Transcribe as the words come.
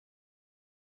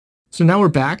So now we're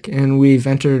back and we've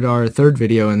entered our third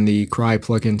video in the Cry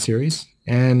plugin series.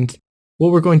 And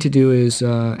what we're going to do is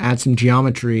add some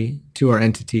geometry to our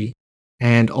entity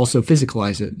and also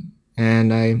physicalize it.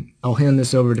 And I'll hand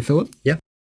this over to Philip. Yeah.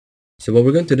 So what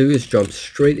we're going to do is jump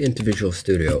straight into Visual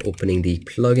Studio, opening the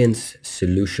plugins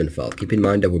solution file. Keep in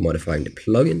mind that we're modifying the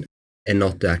plugin and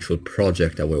not the actual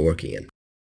project that we're working in.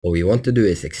 What we want to do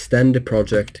is extend the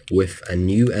project with a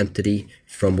new entity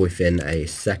from within a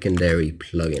secondary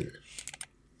plugin.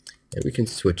 And we can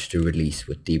switch to release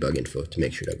with debug info to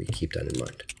make sure that we keep that in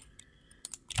mind.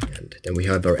 And then we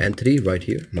have our entity right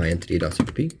here,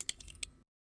 myentity.cpp.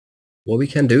 What we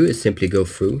can do is simply go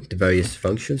through the various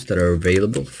functions that are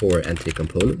available for entity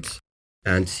components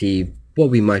and see what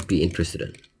we might be interested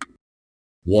in.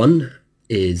 One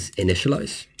is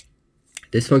initialize.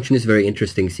 This function is very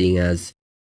interesting, seeing as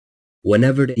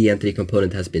whenever the entity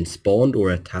component has been spawned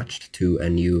or attached to a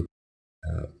new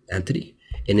entity,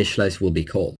 initialize will be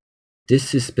called.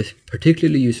 This is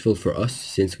particularly useful for us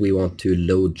since we want to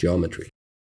load geometry.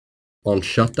 On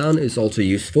shutdown is also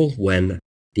useful when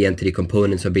the entity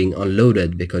components are being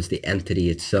unloaded because the entity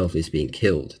itself is being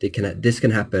killed. This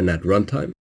can happen at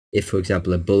runtime if, for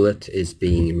example, a bullet is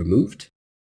being removed,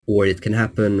 or it can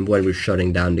happen when we're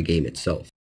shutting down the game itself.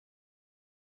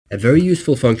 A very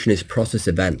useful function is process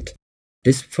event.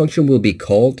 This function will be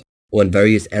called when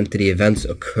various entity events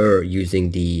occur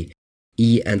using the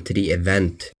entity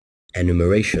event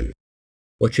enumeration.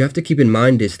 What you have to keep in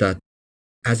mind is that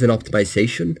as an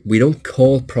optimization, we don't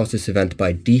call process event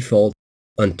by default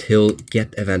until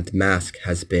get event mask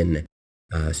has been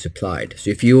supplied.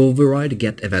 So if you override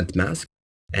get event mask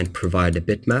and provide a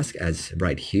bit mask as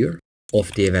right here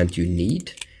of the event you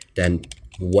need, then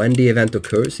when the event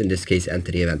occurs, in this case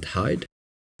entity event hide,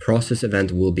 process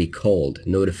event will be called,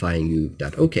 notifying you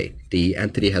that, okay, the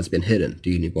entity has been hidden. Do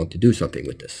you want to do something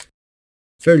with this?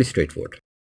 Fairly straightforward.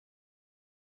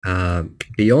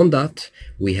 Beyond that,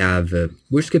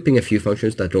 we're skipping a few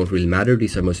functions that don't really matter.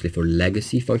 These are mostly for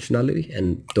legacy functionality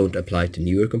and don't apply to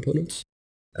newer components.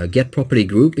 Get property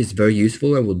group is very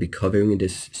useful, and we'll be covering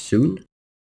this soon.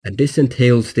 And this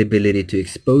entails the ability to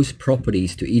expose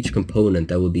properties to each component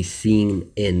that will be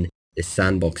seen in the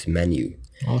sandbox menu.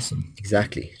 Awesome.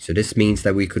 Exactly. So this means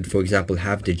that we could, for example,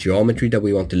 have the geometry that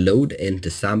we want to load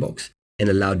into sandbox and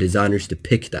allow designers to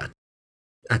pick that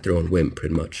at their own whim,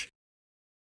 pretty much.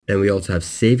 Then we also have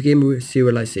Savegame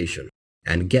Serialization,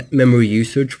 and get memory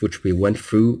usage, which we went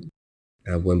through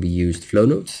when we used flow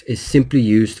nodes, is simply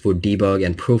used for debug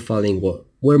and profiling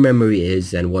where memory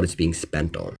is and what it's being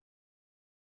spent on.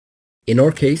 In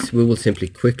our case, we will simply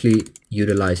quickly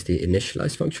utilize the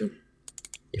initialize function.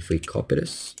 If we copy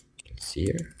this, let's see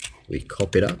here, we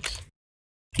copy that,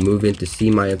 move into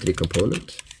see my entity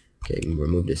component. Okay,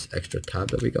 remove this extra tab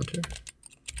that we got here.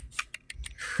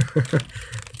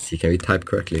 Let's see, can we type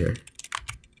correctly here?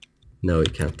 No, we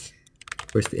can't.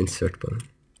 Where's the insert button?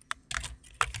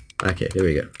 Okay, there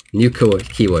we go. New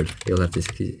keyword. You'll have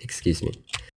to excuse me.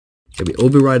 So we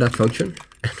override that function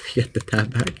and we get the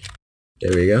tab back.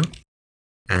 There we go.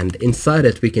 And inside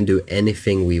it, we can do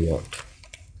anything we want.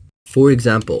 For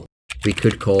example, we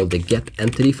could call the get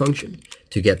entity function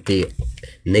to get the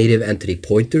native entity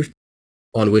pointer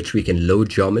on which we can load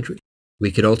geometry. We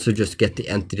could also just get the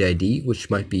entity ID, which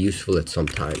might be useful at some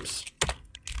times.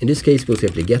 In this case, we'll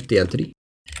simply get the entity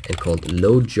and call it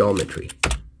load geometry.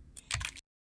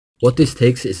 What this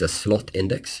takes is a slot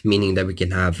index, meaning that we can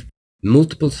have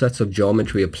multiple sets of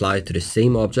geometry applied to the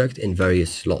same object in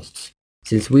various slots.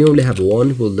 Since we only have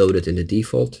one, we'll load it in the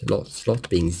default slot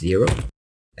being 0,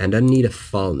 and then need a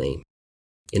file name.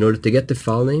 In order to get the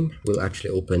file name, we'll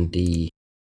actually open the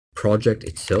project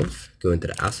itself, go into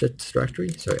the assets directory,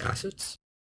 assets,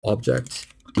 objects,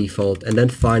 default, and then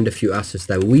find a few assets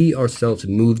that we ourselves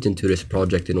moved into this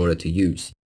project in order to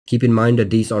use. Keep in mind that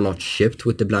these are not shipped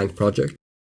with the blank project.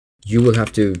 You will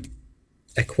have to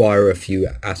acquire a few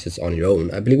assets on your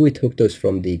own. I believe we took those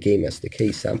from the Game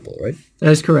SDK sample, right?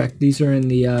 That is correct. These are in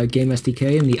the Game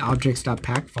SDK in the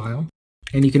objects.pack file.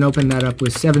 And you can open that up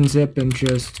with 7-zip and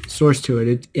just source to it.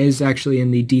 It is actually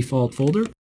in the default folder,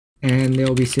 and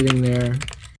they'll be sitting there,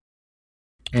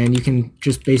 and you can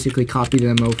just basically copy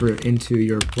them over into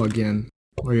your plugin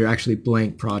or your actually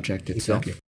blank project itself.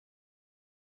 Exactly.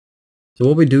 So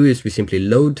what we do is we simply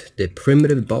load the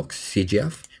primitive box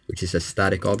CGF, which is a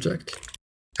static object,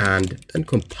 and then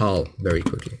compile very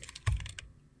quickly.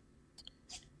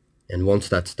 And once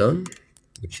that's done,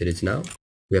 which it is now,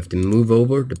 we have to move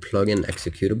over the plugin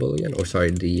executable again,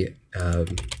 the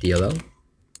DLL.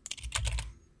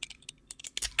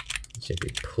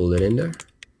 Simply pull it in there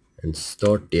and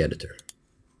start the editor.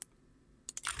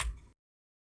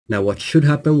 Now what should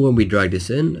happen when we drag this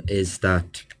in is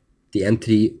that the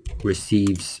entity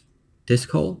receives this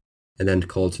call and then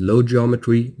calls load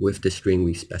geometry with the string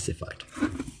we specified.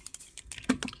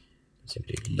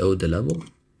 Simply load the level.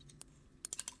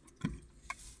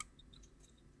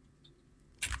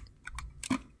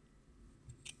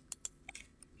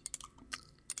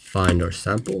 Find our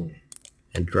sample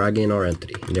and drag in our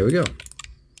entity. And there we go.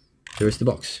 There's the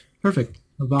box. Perfect.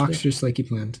 A box just like you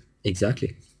planned.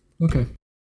 Exactly. Okay.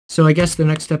 So I guess the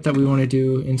next step that we want to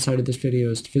do inside of this video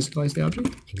is to physicalize the object?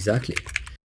 Exactly.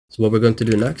 So what we're going to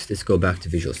do next is go back to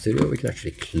Visual Studio. We can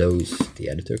actually close the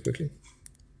editor quickly.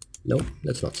 No,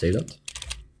 let's not save that.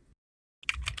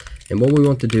 And what we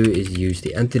want to do is use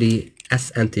the entity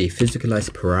Physicalize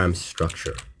param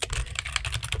structure.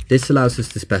 This allows us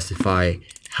to specify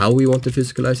how we want to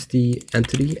physicalize the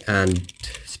entity and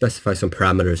specify some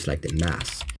parameters like the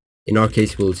mass. In our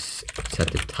case, we'll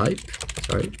set the type,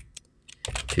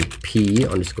 to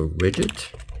p_rigid.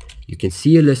 You can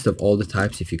see a list of all the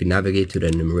types if you can navigate to the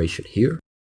enumeration here.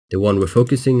 The one we're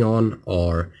focusing on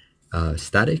are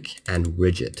static and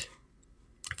rigid.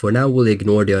 For now, we'll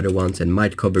ignore the other ones and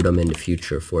might cover them in the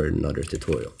future for another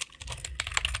tutorial.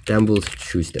 Then we'll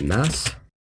choose the mass.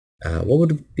 What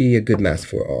would be a good mass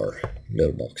for our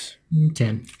little box?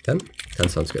 10. 10? 10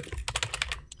 sounds good.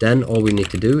 Then all we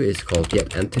need to do is call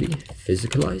get entity,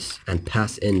 physicalize, and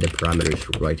pass in the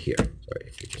parameters right here. Sorry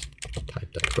if you just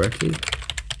type that correctly.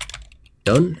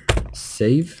 Done.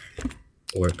 Save,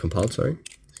 or compile, sorry.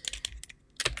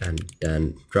 And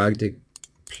then drag the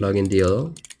plugin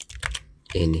DLL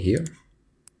in here.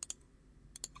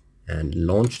 And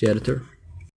launch the editor.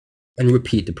 And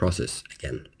repeat the process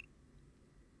again.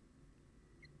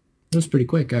 That was pretty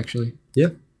quick, actually. Yeah,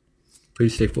 pretty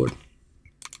straightforward.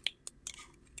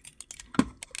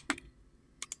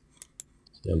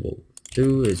 Then what we'll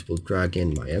do is we'll drag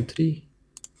in my entity,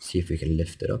 see if we can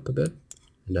lift it up a bit,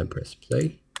 and then press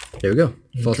play. There we go.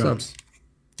 False stops.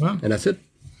 Wow. And that's it.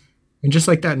 And just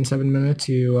like that, in 7 minutes,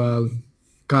 you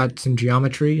got some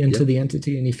geometry into the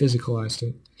entity and you physicalized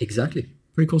it. Exactly.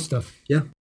 Pretty cool stuff. Yeah.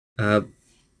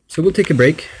 So we'll take a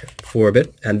break for a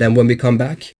bit, and then when we come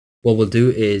back, what we'll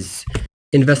do is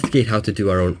investigate how to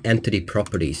do our own entity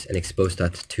properties and expose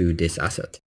that to this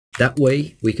asset. That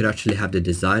way, we could actually have the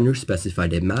designer specify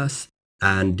the mass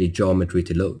and the geometry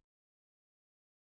to load.